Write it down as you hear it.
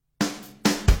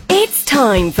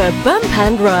time for Bump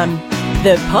and Run,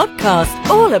 the podcast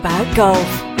all about golf.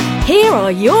 Here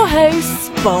are your hosts,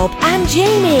 Bob and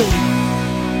Jamie.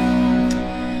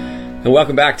 And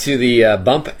welcome back to the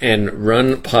Bump and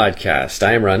Run podcast.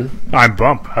 I am Run. I'm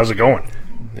Bump. How's it going?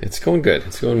 It's going good.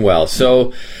 It's going well.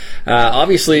 So,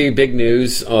 obviously, big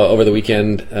news over the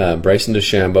weekend. Bryson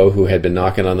DeChambeau, who had been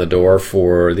knocking on the door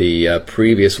for the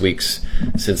previous weeks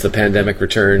since the pandemic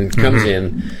returned, comes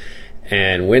in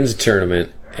and wins the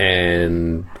tournament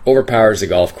and overpowers the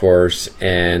golf course,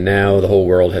 and now the whole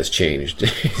world has changed.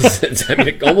 I mean,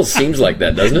 it almost seems like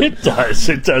that, doesn't it? It does.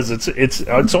 It does.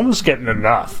 It's almost getting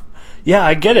enough. Yeah,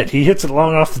 I get it. He hits it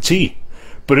long off the tee.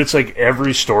 But it's like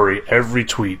every story, every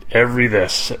tweet, every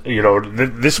this. You know,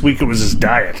 this week it was his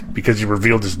diet because he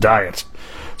revealed his diet.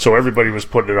 So everybody was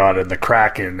putting it on, and the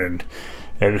Kraken and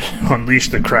Unleash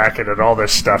the Kraken and all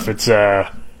this stuff. It's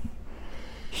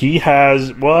he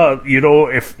has, well, you know,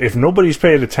 if nobody's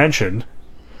paying attention,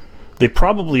 they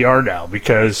probably are now,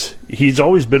 because he's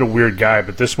always been a weird guy,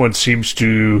 but this one seems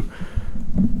to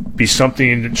be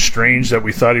something strange that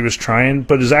we thought he was trying,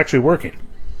 but is actually working.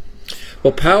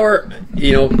 Well, power,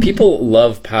 you know, people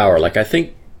love power. Like, I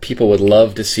think people would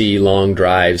love to see long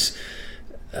drives.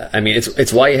 I mean,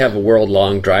 it's why you have a world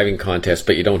long driving contest,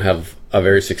 but you don't have a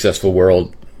very successful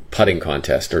world putting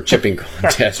contest or chipping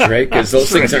contest, right? Because those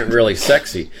things aren't really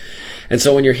sexy. And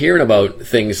so when you're hearing about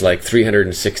things like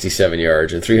 367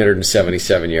 yards and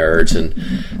 377 yards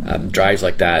and drives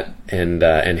like that and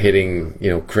hitting, you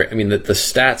know, I mean, the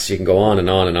stats, you can go on and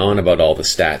on and on about all the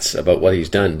stats about what he's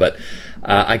done, but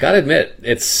I got to admit,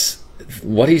 it's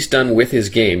what he's done with his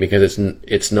game, because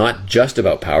it's not just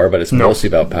about power, but it's mostly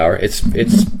about power. It's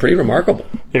pretty remarkable.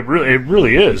 It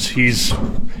really is. He's,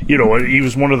 you know, he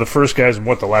was one of the first guys in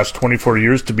the last 24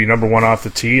 years to be number one off the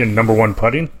tee and number one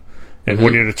putting and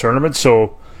winning a tournament.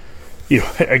 So, you know,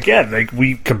 again, like,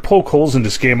 we can poke holes in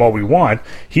this game all we want.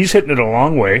 He's hitting it a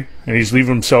long way, and he's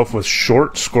leaving himself with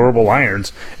short, scoreable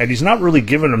irons, and he's not really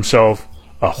giving himself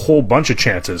a whole bunch of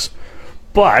chances.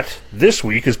 But this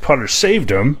week, his putter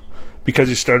saved him because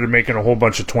he started making a whole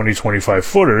bunch of 20, 25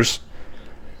 footers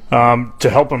to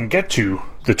help him get to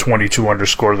the 22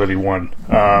 underscore that he won.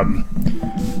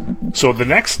 So the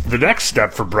next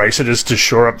step for Bryson is to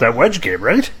shore up that wedge game,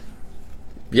 right?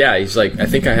 Yeah, he's like, I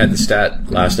think I had the stat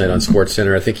last night on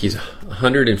SportsCenter. I think he's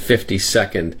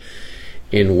 152nd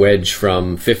in wedge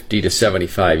from 50 to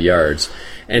 75 yards.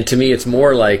 And to me, it's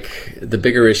more like the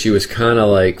bigger issue is kind of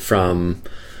like from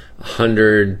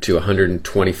 100 to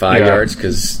 125 yards,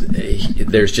 because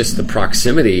there's just the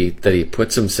proximity that he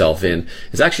puts himself in.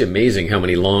 It's actually amazing how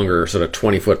many longer sort of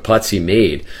 20-foot putts he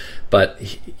made.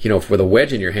 But, you know, with a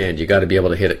wedge in your hand, you got to be able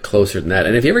to hit it closer than that.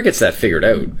 And if he ever gets that figured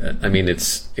out, I mean,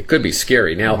 it could be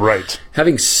scary. Now,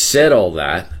 having said all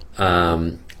that,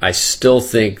 I still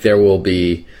think there will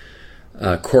be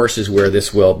courses where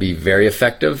this will be very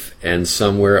effective and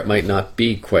some where it might not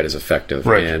be quite as effective.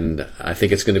 Right. And I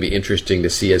think it's going to be interesting to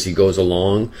see as he goes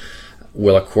along.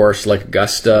 Will a course like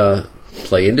Augusta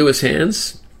play into his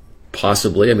hands?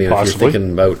 Possibly. I mean, if you're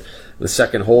thinking about the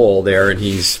second hole there and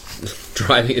he's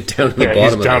driving it down to the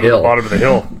bottom of the hill. The bottom of the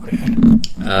hill.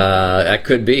 That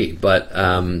could be, but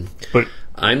I'm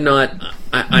not.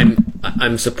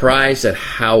 I'm surprised at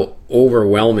how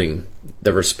overwhelming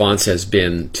the response has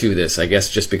been to this. I guess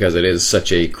just because it is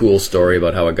such a cool story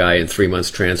about how a guy in 3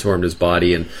 months transformed his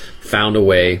body and found a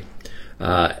way.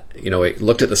 You know, he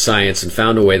looked at the science and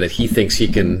found a way that he thinks he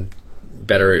can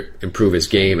better improve his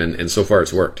game, and so far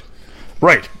it's worked.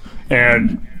 Right,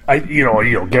 and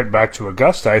getting back to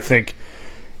Augusta, I think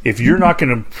if you're not going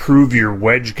to improve your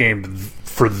wedge game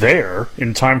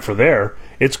in time for there,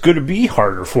 it's going to be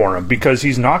harder for him, because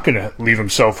he's not going to leave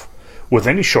himself with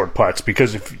any short putts,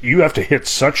 because if you have to hit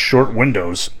such short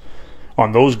windows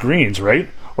on those greens, right,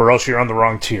 or else you're on the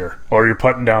wrong tier or you're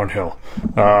putting downhill.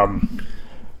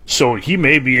 So he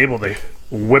may be able to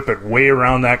whip it way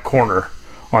around that corner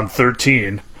on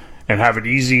 13 and have an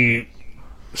easy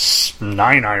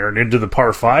 9-iron into the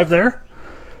par 5 there.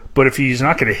 But if he's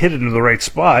not going to hit it into the right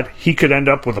spot, he could end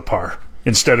up with a par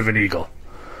instead of an eagle.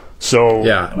 So,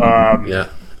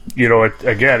 you know,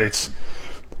 again, it's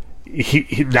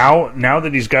he now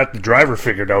that he's got the driver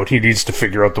figured out, he needs to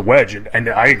figure out the wedge. And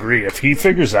I agree. If he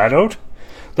figures that out,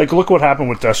 like, look what happened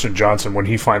with Dustin Johnson when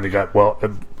he finally got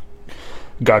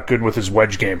good with his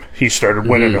wedge game. He started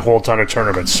winning a whole ton of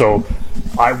tournaments. So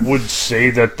I would say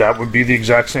that would be the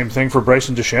exact same thing for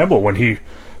Bryson DeChambeau when he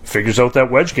figures out that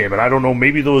wedge game. And I don't know,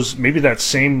 maybe that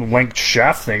same length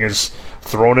shaft thing is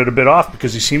throwing it a bit off,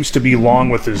 because he seems to be long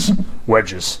with his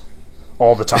wedges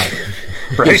all the time.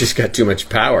 Right? He's just got too much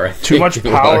power. I Too think, much in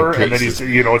a lot of power, and then cases.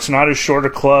 he's, it's not as short a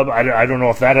club. I don't know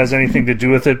if that has anything to do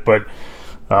with it, but,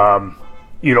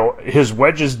 his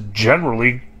wedges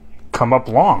generally come up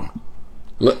long.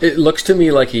 It looks to me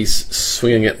like he's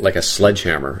swinging it like a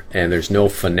sledgehammer, and there's no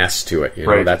finesse to it.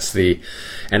 Right. That's the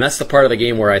part of the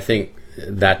game where I think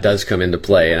that does come into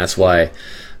play, and that's why,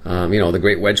 the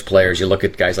great wedge players. You look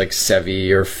at guys like Seve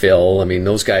or Phil. I mean,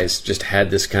 those guys just had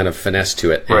this kind of finesse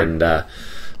to it, Right. and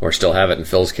or still have it in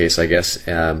Phil's case, I guess.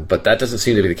 But that doesn't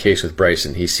seem to be the case with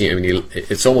Bryson.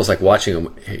 It's almost like watching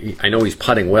him. I know he's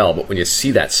putting well, but when you see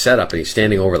that setup and he's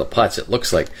standing over the putts, it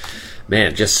looks like,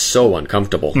 man, just so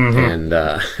uncomfortable and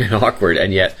awkward,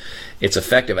 and yet it's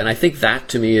effective. And I think that,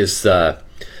 to me, is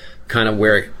kind of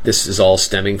where this is all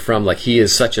stemming from. Like, he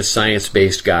is such a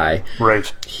science-based guy.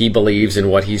 Right. He believes in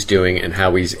what he's doing and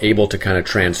how he's able to kind of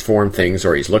transform things,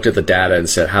 or he's looked at the data and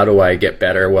said, how do I get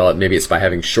better? Well, maybe it's by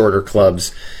having shorter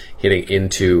clubs hitting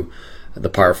into the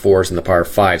par 4s and the par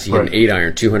 5s. He hit an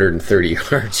 8-iron, 230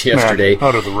 yards yesterday. Man,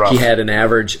 out of the rough. He had an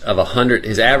average of 100.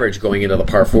 His average going into the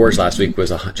par 4s last week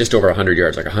was just over 100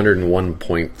 yards, like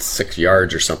 101.6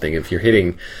 yards or something.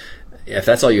 If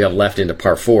that's all you have left into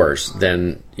par 4s,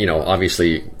 then,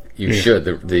 obviously you should.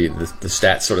 The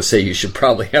stats sort of say you should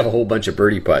probably have a whole bunch of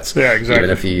birdie putts. Yeah, exactly.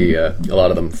 Even if a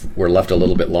lot of them were left a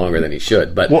little bit longer than he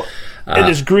should. But and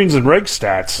his greens and reg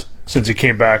stats since he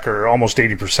came back are almost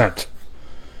 80%.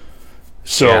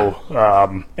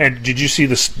 So, and did you see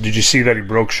this? Did you see that he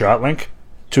broke ShotLink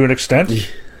to an extent?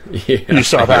 Yeah, You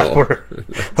saw I that know. where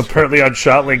apparently on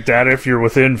ShotLink data, if you're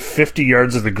within 50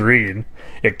 yards of the green,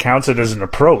 it counts it as an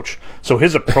approach. So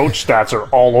his approach stats are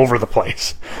all over the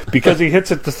place because he hits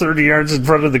it to 30 yards in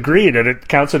front of the green, and it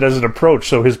counts it as an approach.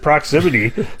 So his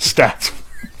proximity stats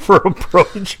for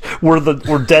approach were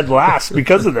dead last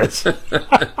because of this.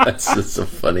 That's just so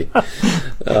funny.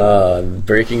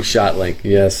 Breaking ShotLink,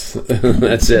 yes,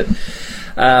 that's it.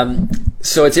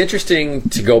 So it's interesting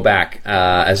to go back.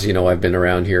 As you know, I've been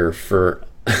around here for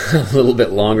a little bit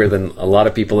longer than a lot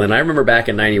of people, and I remember back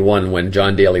in '91 when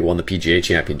John Daly won the PGA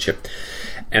Championship,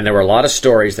 and there were a lot of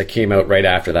stories that came out right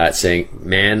after that saying,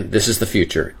 man, this is the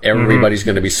future. Everybody's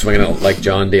going to be swinging it like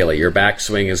John Daly. Your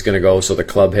backswing is going to go so the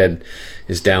club head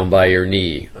is down by your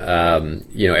knee.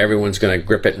 Everyone's going to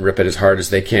grip it and rip it as hard as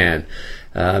they can.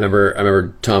 I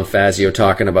remember Tom Fazio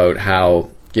talking about how,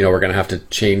 we're going to have to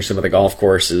change some of the golf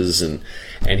courses, and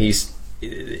he's,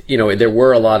 there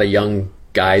were a lot of young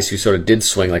guys who sort of did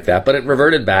swing like that, but it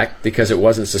reverted back because it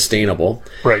wasn't sustainable.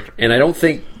 Right. And I don't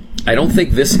think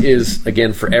this is,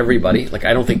 again, for everybody. Like,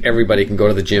 I don't think everybody can go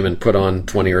to the gym and put on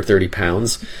 20 or 30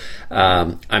 pounds.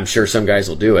 I'm sure some guys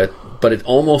will do it, but it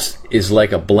almost is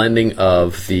like a blending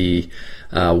of the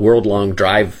World Long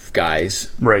Drive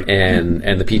guys, Right. and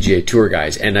the PGA Tour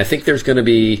guys. And I think there's going to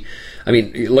be,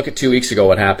 look at 2 weeks ago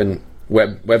what happened.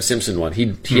 Webb Simpson won.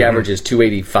 He averages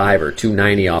 285 or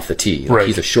 290 off the tee. Like, Right.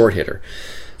 he's a short hitter.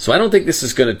 So I don't think this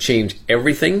is going to change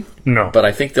everything. No. But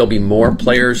I think there'll be more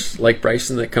players like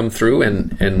Bryson that come through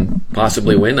and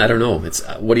possibly win. I don't know.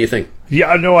 What do you think?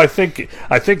 Yeah, no, I think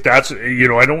that's,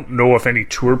 I don't know if any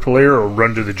tour player will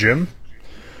run to the gym.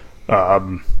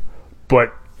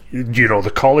 But,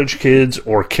 the college kids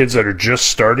or kids that are just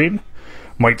starting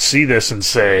might see this and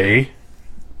say,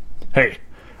 hey,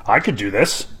 I could do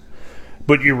this.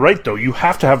 But you're right, though. You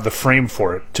have to have the frame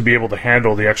for it to be able to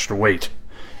handle the extra weight.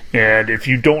 And if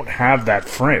you don't have that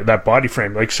frame, that body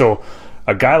frame, like, so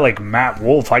a guy like Matt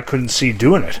Wolff, I couldn't see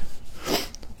doing it.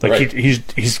 Like, Right.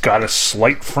 he's got a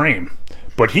slight frame,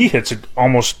 but he hits it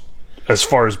almost as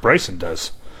far as Bryson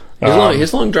does.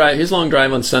 His long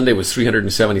drive on Sunday was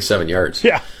 377 yards.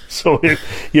 Yeah, so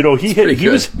he was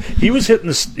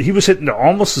hitting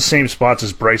almost the same spots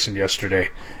as Bryson yesterday,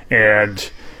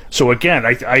 and so again,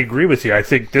 I agree with you. I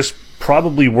think this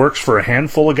probably works for a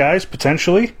handful of guys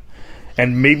potentially,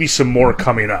 and maybe some more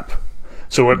coming up.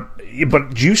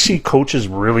 But do you see coaches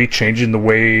really changing the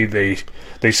way they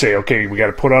say, okay, we got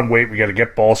to put on weight, we got to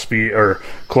get ball speed or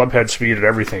club head speed and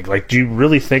everything? Like, do you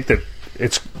really think that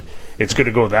it's going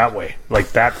to go that way,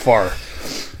 like that far,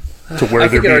 to where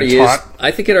they're being taught?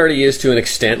 I think it already is to an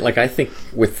extent. Like, I think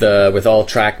with all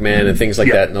TrackMan and things like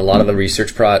Yeah. that, and a lot of the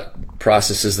research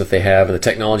processes that they have and the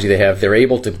technology they have, they're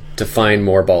able to find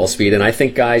more ball speed. And I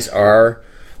think guys are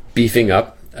beefing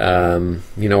up.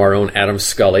 Our own Adam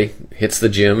Scully hits the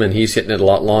gym and he's hitting it a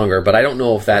lot longer, but I don't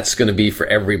know if that's going to be for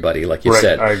everybody, like you Right,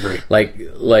 said. I agree.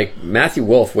 Like Matthew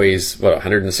Wolff weighs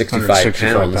 165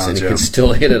 pounds, and he yeah. can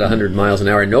still hit at 100 miles an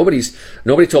hour. And nobody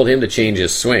told him to change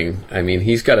his swing. I mean,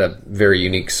 he's got a very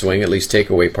unique swing, at least take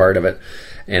away part of it.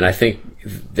 And I think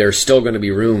there's still going to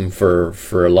be room for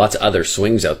lots of other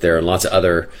swings out there and lots of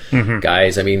other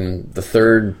guys. I mean, I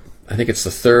think it's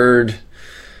the third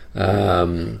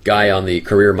guy on the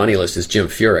career money list is Jim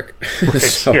Furyk.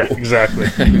 So, yeah, exactly.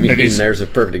 I mean, there's a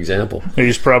perfect example.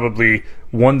 He's probably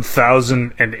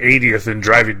 1,080th in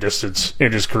driving distance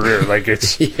in his career. Like,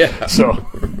 it's Yeah. so,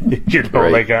 you know,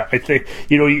 Right. like I think,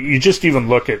 you know, you just even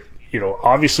look at, you know,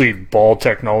 obviously ball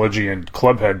technology and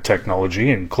club head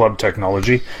technology and club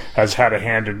technology has had a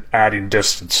hand in adding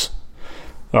distance.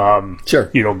 Sure.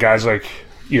 You know, guys like,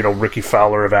 you know, Ricky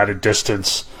Fowler have added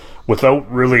distance without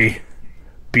really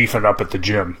beefing up at the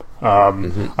gym.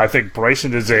 I think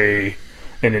Bryson is in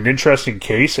an interesting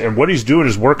case, and what he's doing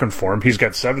is working for him. He's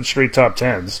got 7 straight top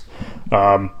 10s.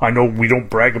 I know we don't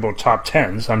brag about top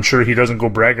 10s. I'm sure he doesn't go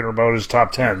bragging about his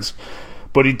top 10s,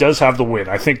 but he does have the win.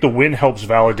 I think the win helps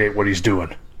validate what he's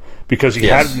doing because he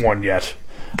hadn't won yet.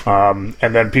 And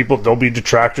then there'll be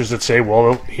detractors that say,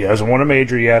 well, he hasn't won a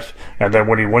major yet. And then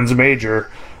when he wins a major,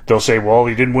 they'll say, well,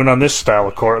 he didn't win on this style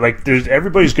of course. Like,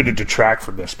 everybody's going to detract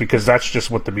from this because that's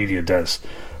just what the media does.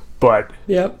 But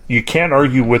you can't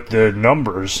argue with the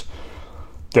numbers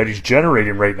that he's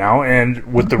generating right now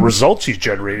and with the results he's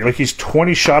generating. Like, he's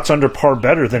 20 shots under par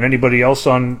better than anybody else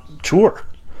on tour.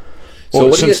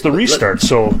 Well, since the restart.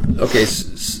 Okay,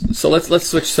 so let's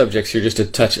switch subjects here just to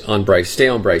touch on Bryce. Stay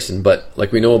on Bryson, but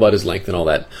like we know about his length and all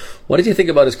that. What did you think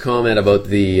about his comment about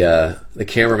the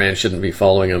cameraman shouldn't be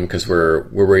following him because we're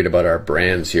worried about our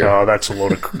brands here? Oh, that's a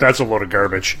load of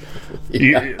garbage.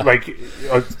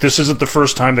 This isn't the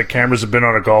first time that cameras have been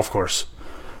on a golf course.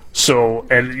 So,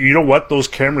 and you know what? Those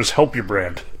cameras help your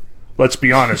brand. Let's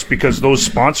be honest, because those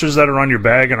sponsors that are on your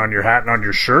bag and on your hat and on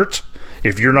your shirt,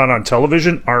 if you're not on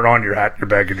television, aren't on your hat, your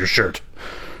bag, and your shirt.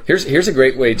 Here's a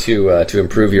great way to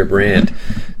improve your brand.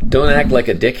 Don't act like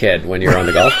a dickhead when you're on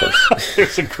the golf course.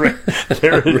 It's a great,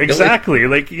 Really? exactly.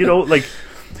 Like, you know, like,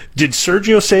 did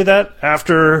Sergio say that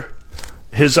after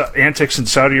his antics in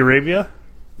Saudi Arabia?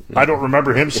 I don't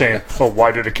remember him saying, "Oh,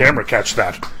 why did a camera catch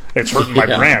that? It's hurting my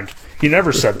brand." He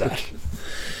never said that.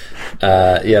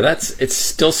 It's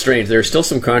still strange. There are still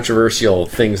some controversial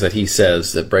things that he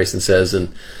says, that Bryson says,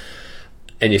 and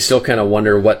you still kind of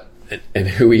wonder what and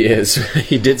who he is.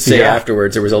 He did say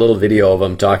afterwards, there was a little video of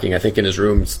him talking, I think, in his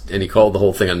room, and he called the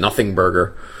whole thing a nothing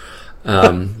burger.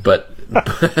 But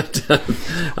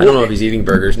I don't know if he's eating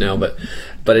burgers now, but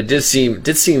it did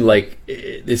seem like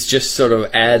it's just sort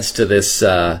of adds to this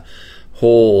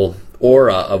whole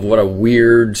aura of what a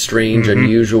weird, strange,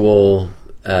 unusual,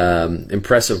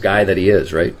 impressive guy that he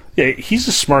is, right? Yeah, he's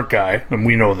a smart guy, and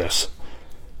we know this.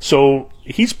 So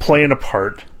he's playing a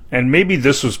part. And maybe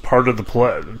this was part of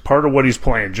what he's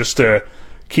playing, just to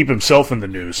keep himself in the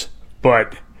news.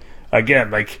 But again,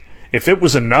 like, if it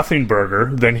was a nothing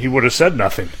burger, then he would have said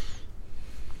nothing.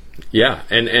 Yeah,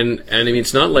 and I mean,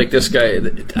 it's not like this guy. I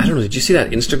don't know. Did you see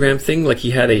that Instagram thing? Like,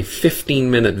 he had a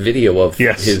 15-minute video of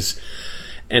his,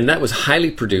 and that was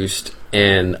highly produced.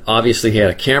 And obviously, he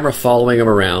had a camera following him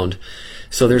around.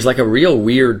 So there's like a real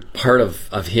weird part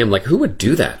of him. Like, who would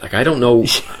do that? Like, I don't know.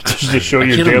 Just to show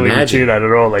your daily routine, I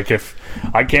don't know. Like, if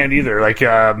I can't either. Like,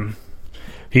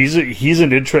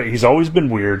 he's always been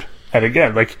weird. And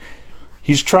again, like,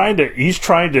 he's trying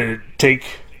to take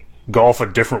golf a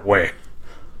different way,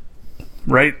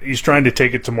 right? He's trying to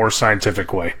take it to more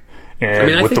scientific way.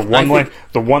 And with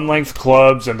the one length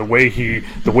clubs and the way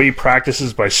he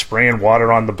practices by spraying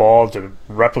water on the ball to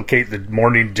replicate the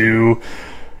morning dew.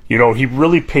 You know, he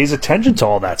really pays attention to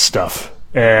all that stuff,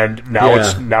 and now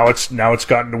it's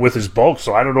gotten with his bulk.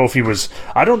 So I don't know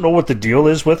I don't know what the deal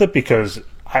is with it, because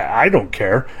I don't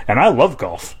care, and I love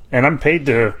golf, and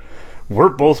we're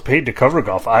both paid to cover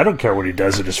golf. I don't care what he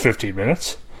does in his 15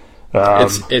 minutes.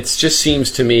 It just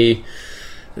seems to me,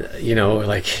 you know,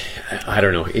 like, I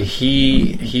don't know.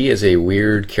 He is a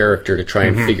weird character to try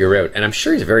and figure out, and I'm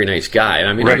sure he's a very nice guy.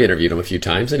 I mean, I've interviewed him a few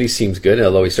times, and he seems good.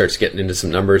 Although he starts getting into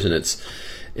some numbers, and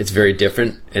it's very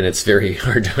different, and it's very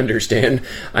hard to understand.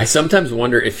 I sometimes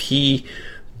wonder if he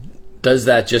does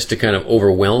that just to kind of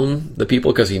overwhelm the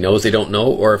people because he knows they don't know,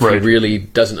 or if he really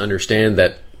doesn't understand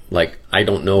that, like, I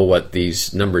don't know what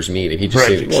these numbers mean. If he just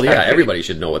says, well, yeah, everybody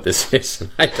should know what this is.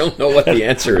 I don't know what the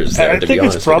answer is there, to be honest. I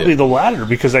think it's probably the latter,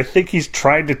 because I think he's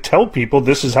trying to tell people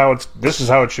this is how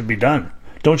it should be done.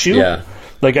 Don't you? Yeah.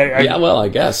 Like, I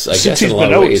guess since in a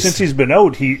lot of ways. Since he's been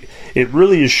out, it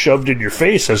really is shoved in your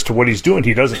face as to what he's doing.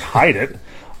 He doesn't hide it.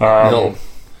 No.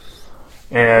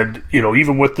 And, you know,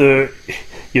 even with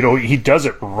he does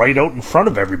it right out in front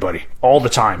of everybody all the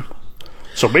time.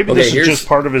 So maybe this is just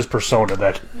part of his persona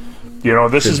that, you know,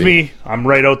 this is me. I'm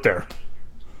right out there.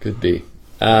 Could be.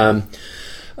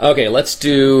 Okay, let's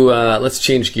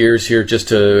change gears here just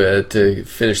to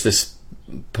finish this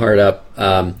part up.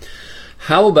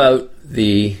 How about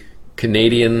the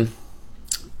Canadians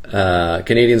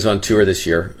on tour this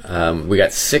year? We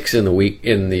got 6 in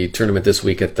the tournament this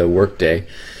week at the Workday.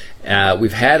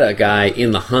 We've had a guy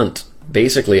in the hunt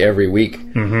basically every week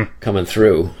coming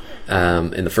through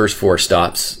in the first 4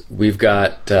 stops. We've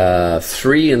got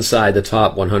 3 inside the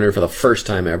top 100 for the first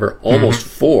time ever, almost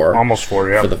 4. Almost 4,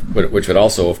 yeah. Which would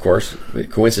also, of course,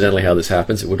 coincidentally how this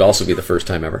happens, it would also be the first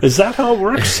time ever. Is that how it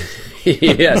works?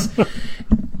 Yes.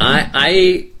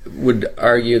 I would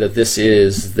argue that this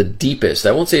is the deepest.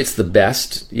 I won't say it's the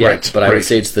best yet, but I would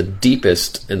say it's the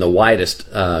deepest and the widest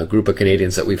group of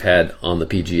Canadians that we've had on the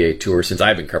PGA Tour since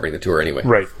I've been covering the tour anyway.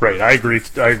 Right. I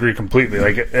agree completely.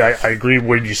 Like I agree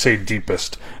when you say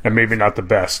deepest and maybe not the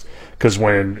best, because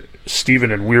when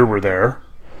Stephen and Weir were there,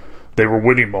 they were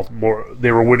winning more.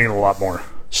 They were winning a lot more.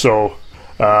 So,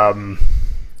 but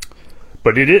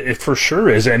it for sure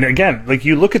is. And again, like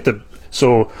you look at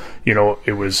so,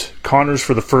 it was Connors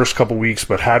for the first couple weeks,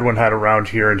 but Hadwin had a round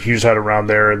here and Hughes had a round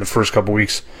there in the first couple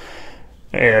weeks.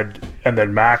 And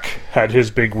then Mac had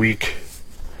his big week.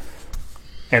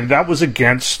 And that was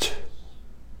against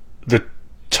the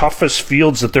toughest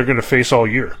fields that they're going to face all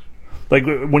year. Like,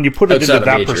 when you put it into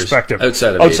that perspective.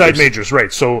 Outside majors,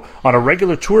 right. So, on a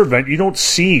regular tour event, you don't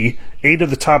see 8 of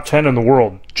the top 10 in the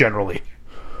world, generally.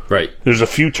 Right. There's a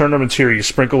few tournaments here. You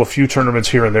sprinkle a few tournaments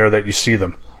here and there that you see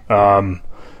them.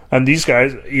 And these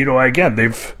guys,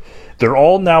 again, they're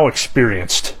all now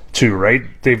experienced too, right?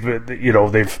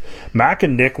 They've Mac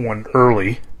and Nick won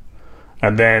early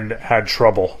and then had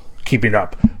trouble keeping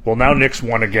up. Well, now Nick's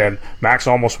won again. Mac's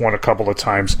almost won a couple of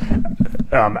times.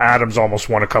 Adams almost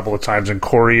won a couple of times, and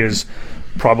Corey is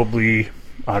probably,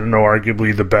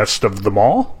 arguably the best of them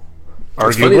all.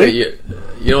 It's funny that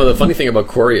the funny thing about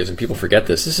Corey is, and people forget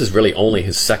this is really only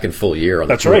his second full year on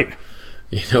the tour. That's right.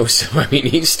 So I mean,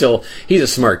 he's a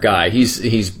smart guy.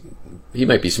 He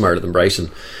might be smarter than Bryson,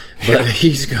 but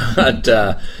he's got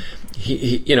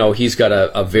he's got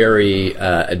a very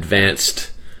advanced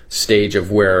stage of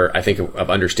where I think of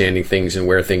understanding things and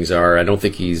where things are. I don't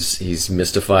think he's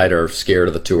mystified or scared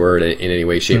of the tour in any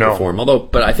way, shape, or form.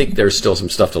 But I think there's still some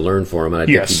stuff to learn for him, and I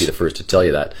think he'd be the first to tell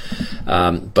you that.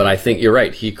 But I think you're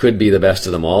right; he could be the best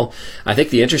of them all. I think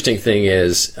the interesting thing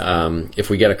is if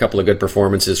we get a couple of good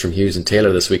performances from Hughes and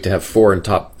Taylor this week, to have 4 in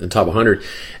top 100,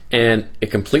 and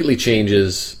it completely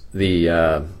changes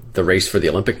the race for the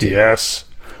Olympic team. Yes.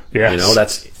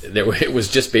 It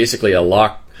was just basically a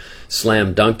lock.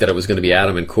 Slam dunk that it was going to be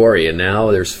Adam and Corey, and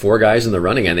now there's 4 guys in the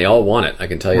running, and they all want it. I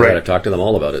can tell you that. I've talked to them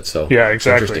all about it. So yeah,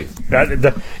 exactly.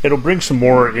 It'll bring some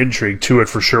more intrigue to it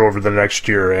for sure over the next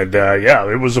year. And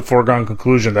it was a foregone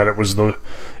conclusion that it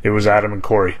was Adam and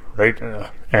Corey, right?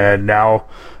 And now,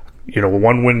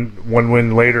 one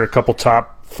win later, a couple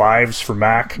top 5s for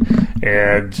Mac,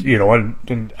 and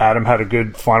Adam had a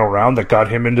good final round that got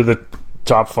him into the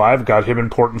top 5, got him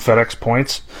important FedEx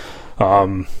points.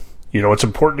 It's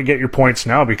important to get your points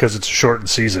now because it's a shortened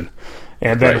season.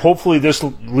 And then hopefully this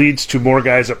leads to more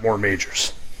guys at more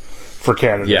majors for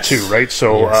Canada too, right?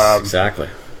 So exactly.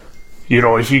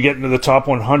 If you get into the top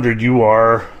 100, you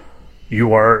are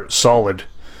solid.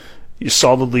 You're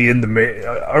solidly in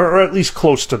or at least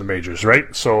close to the majors,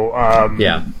 right? So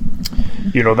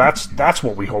that's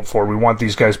what we hope for. We want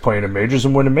these guys playing in majors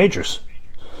and winning majors.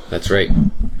 That's right.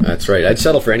 I'd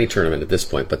settle for any tournament at this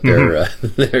point, but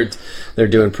they're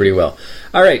doing pretty well.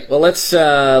 All right. Well, let's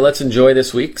enjoy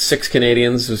this week. 6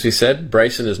 Canadians, as we said.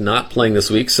 Bryson is not playing this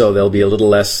week, so there'll be a little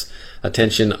less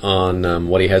attention on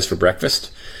what he has for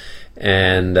breakfast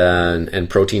and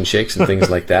protein shakes and things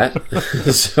like that.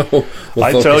 So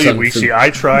I tell you, Weeksy,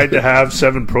 I tried to have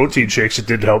 7 protein shakes. It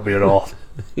didn't help me at all.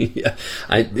 Yeah,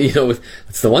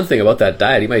 it's the one thing about that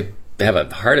diet. He might have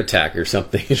a heart attack or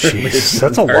something. Jeez,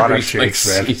 that's a lot of shakes,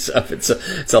 man. It's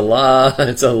a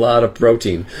lot of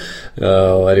protein.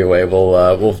 Oh, anyway,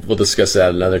 we'll discuss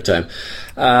that another time.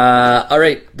 All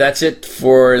right, that's it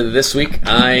for this week.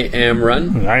 I am Run.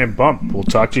 And I am Bump. We'll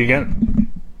talk to you again.